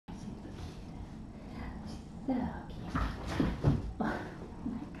So cute. Oh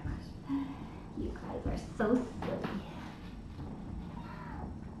my gosh. You guys are so silly.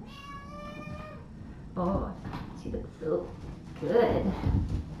 Oh, she looks so good.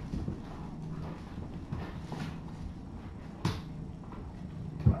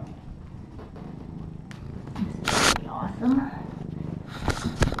 This is pretty awesome.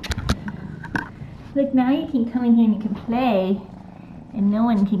 Look, now you can come in here and you can play and no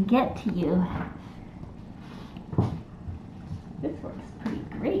one can get to you. This works pretty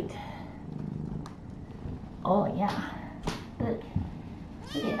great. Oh yeah. Look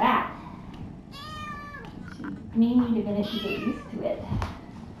at that. Me and you are going to get used to it.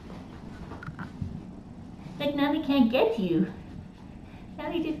 Like now they can't get you.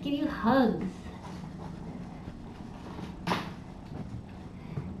 Now they just give you hugs.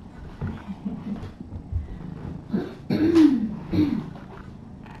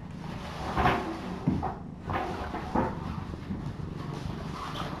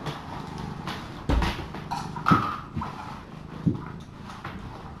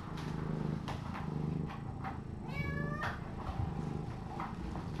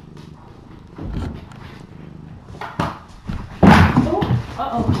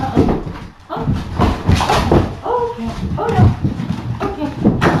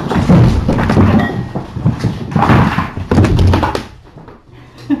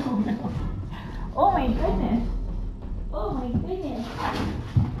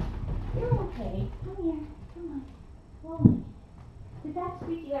 Did that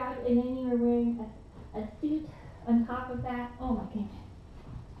freak you out and then you were wearing a suit on top of that? Oh my goodness.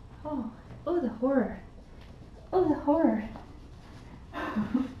 Oh the horror. Oh the horror.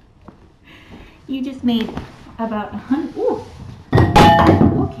 You just made about 100. Ooh.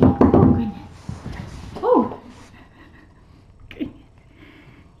 Okay. Oh goodness. Oh. Goodness.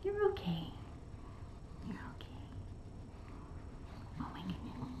 You're okay. You're okay. Oh my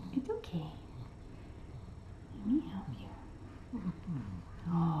goodness. It's okay. Let me help you.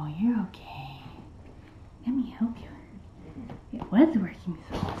 Oh, you're okay. Let me help you. It was working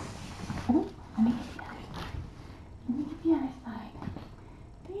so well. Oh, let me get the other side. Let me get the other side.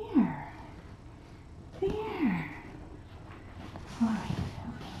 There. There. Alright,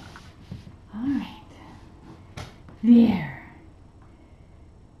 okay. Alright. There.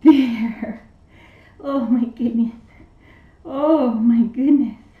 There. Oh my goodness. Oh my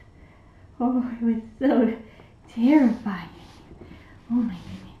goodness. Oh, it was so terrifying. Oh my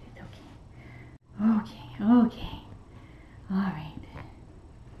goodness, it's okay. Okay, okay. Alright.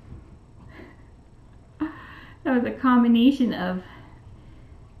 That was a combination of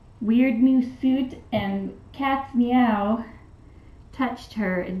weird new suit and cat's meow touched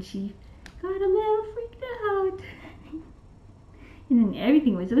her and she got a little freaked out. And then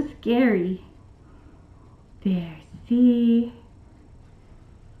everything was so scary. There, see?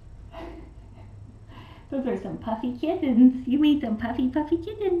 Those are some puffy kittens. You made some puffy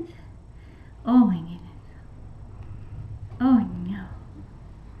kittens. Oh my goodness. Oh no.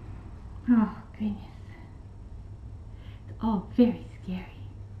 Oh goodness. It's all very scary.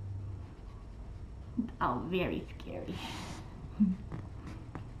 It's all very scary.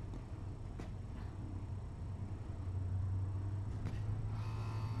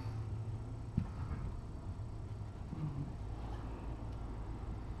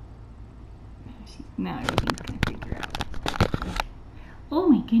 Now everything's going to figure out. Oh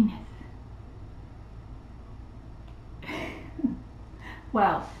my goodness.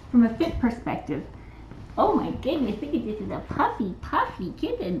 Well, from a fit perspective, oh my goodness, look at this, is a puffy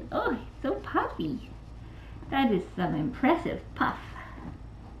kitten. Oh, he's so puffy. That is some impressive puff.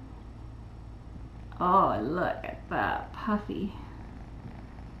 Oh, look at that puffy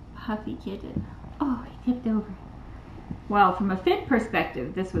kitten. Oh, he tipped over. Well, from a fit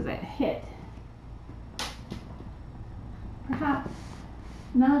perspective, this was a hit. Perhaps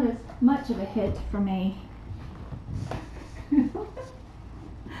not as much of a hit from a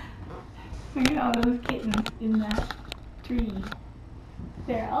look at all those kittens in that tree.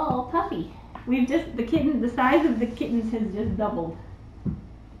 They're all puffy. The size of the kittens has just doubled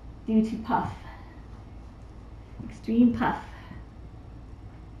due to puff. Extreme puff.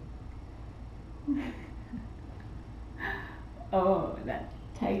 Oh, that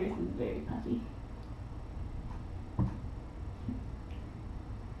tigress is very puffy.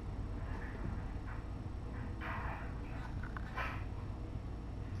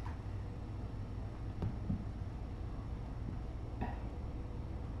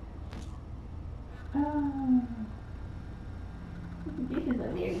 Oh, this is a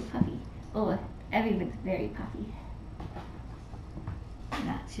very puffy. Oh, everyone's very puffy.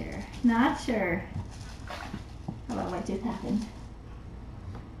 Not sure. what just happened.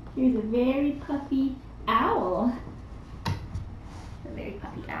 Here's a very puffy owl. A very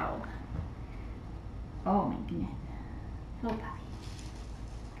puffy owl. Oh my goodness. So puffy.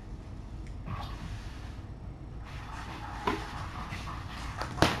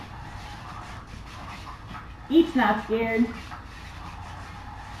 Each not scared.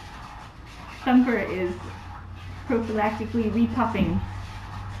 Thumper is prophylactically repuffing,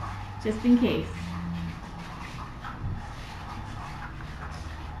 just in case.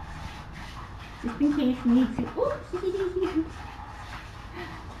 Just in case he needs to. Oops.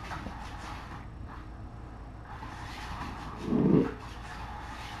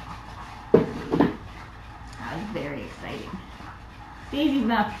 That was very exciting. Daisy's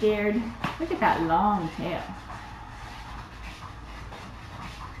not scared. Look at that long tail.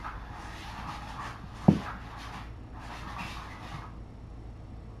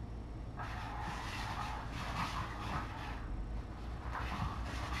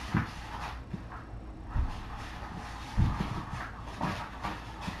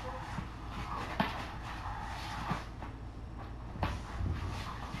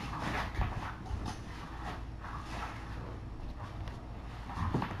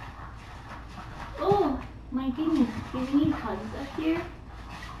 My goodness, do we need hugs up here?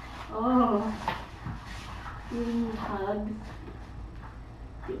 Oh, do we need hugs?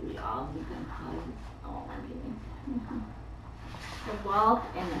 Do we all need some hugs? Oh my goodness. The Walt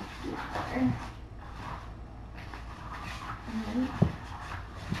and the Sweetheart.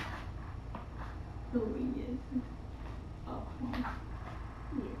 Oh yes. Oh,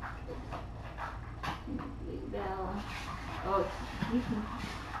 yes. Bluebell. Oh, you can.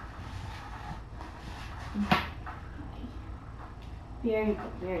 Very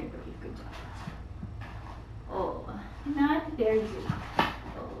good, very brave, good job. Oh, not very good.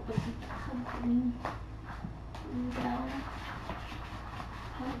 Oh, but something. Bluebell.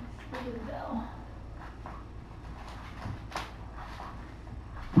 Hugs, Bluebell.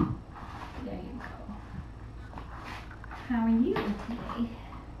 There you go. How are you today?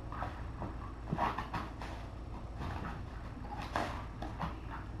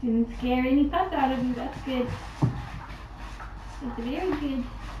 Didn't scare any fuss out of you, that's good. It's a very good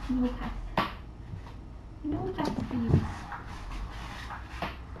no fuss. No fuss for you.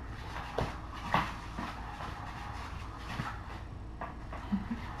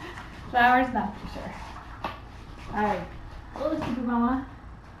 Flowers, not for sure. Alright. Oh, Super Mama.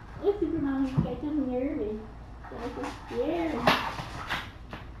 Oh, Super Mama, you got so nervous. I'm so scared.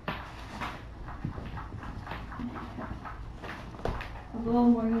 A little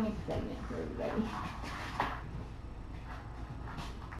morning excitement for everybody.